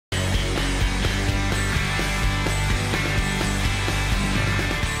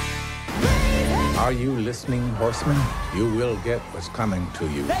Are you listening, horsemen? You will get what's coming to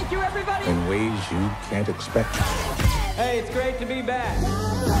you. Thank you, everybody! In ways you can't expect. Hey, it's great to be back.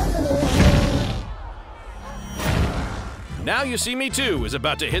 Now You See Me 2 is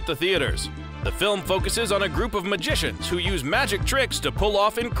about to hit the theaters. The film focuses on a group of magicians who use magic tricks to pull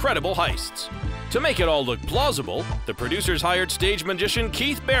off incredible heists. To make it all look plausible, the producers hired stage magician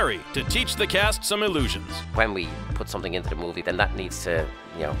Keith Barry to teach the cast some illusions. When we put something into the movie, then that needs to,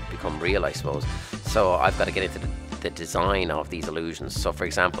 become real, I suppose. So I've got to get into the design of these illusions. So for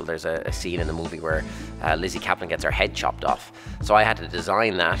example, there's a scene in the movie where Lizzie Kaplan gets her head chopped off. So I had to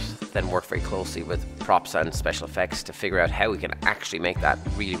design that, then work very closely with props and special effects to figure out how we can actually make that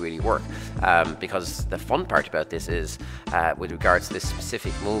really, really work. Because the fun part about this is, with regards to this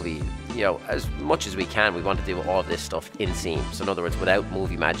specific movie, as much as we can, we want to do all of this stuff in scene. So in other words, without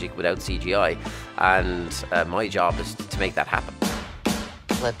movie magic, without CGI. And my job is to make that happen.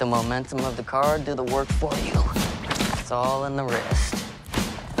 Let the momentum of the card do the work for you. It's all in the wrist.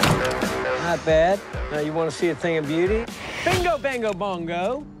 Not bad. Now you want to see a thing of beauty? Bingo, bango,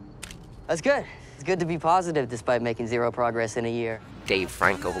 bongo. That's good. It's good to be positive despite making zero progress in a year. Dave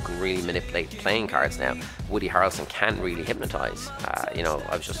Franco, who can really manipulate playing cards now. Woody Harrelson can really hypnotize.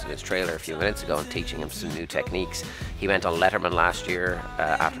 I was just in his trailer a few minutes ago and teaching him some new techniques. He went on Letterman last year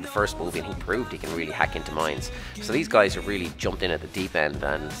after the first movie, and he proved he can really hack into minds. So these guys have really jumped in at the deep end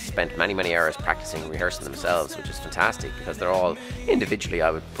and spent many, many hours practicing, rehearsing themselves, which is fantastic because they're all individually, I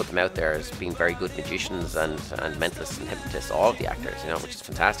would put them out there as being very good magicians and mentalists and hypnotists, all of the actors, which is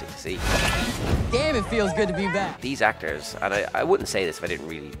fantastic to see. Damn, it feels good to be back. These actors, and I wouldn't say this if I didn't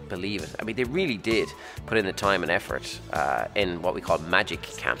really believe it. I mean, they really did put in the time and effort in what we call magic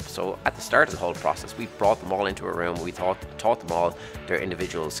camp. So at the start of the whole process, we brought them all into a room. We taught them all their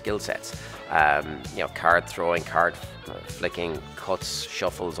individual skill sets. Card throwing, card flicking, cuts,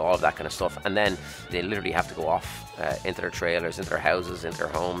 shuffles, all of that kind of stuff. And then they literally have to go off into their trailers, into their houses, into their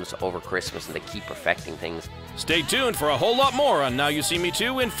homes over Christmas, and they keep perfecting things. Stay tuned for a whole lot more on Now You See Me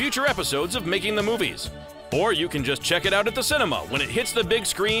 2 in future episodes of Making the Movies. Or you can just check it out at the cinema when it hits the big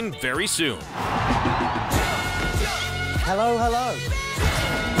screen very soon. Hello, hello.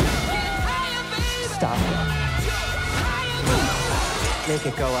 Stop. Make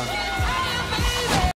it go up.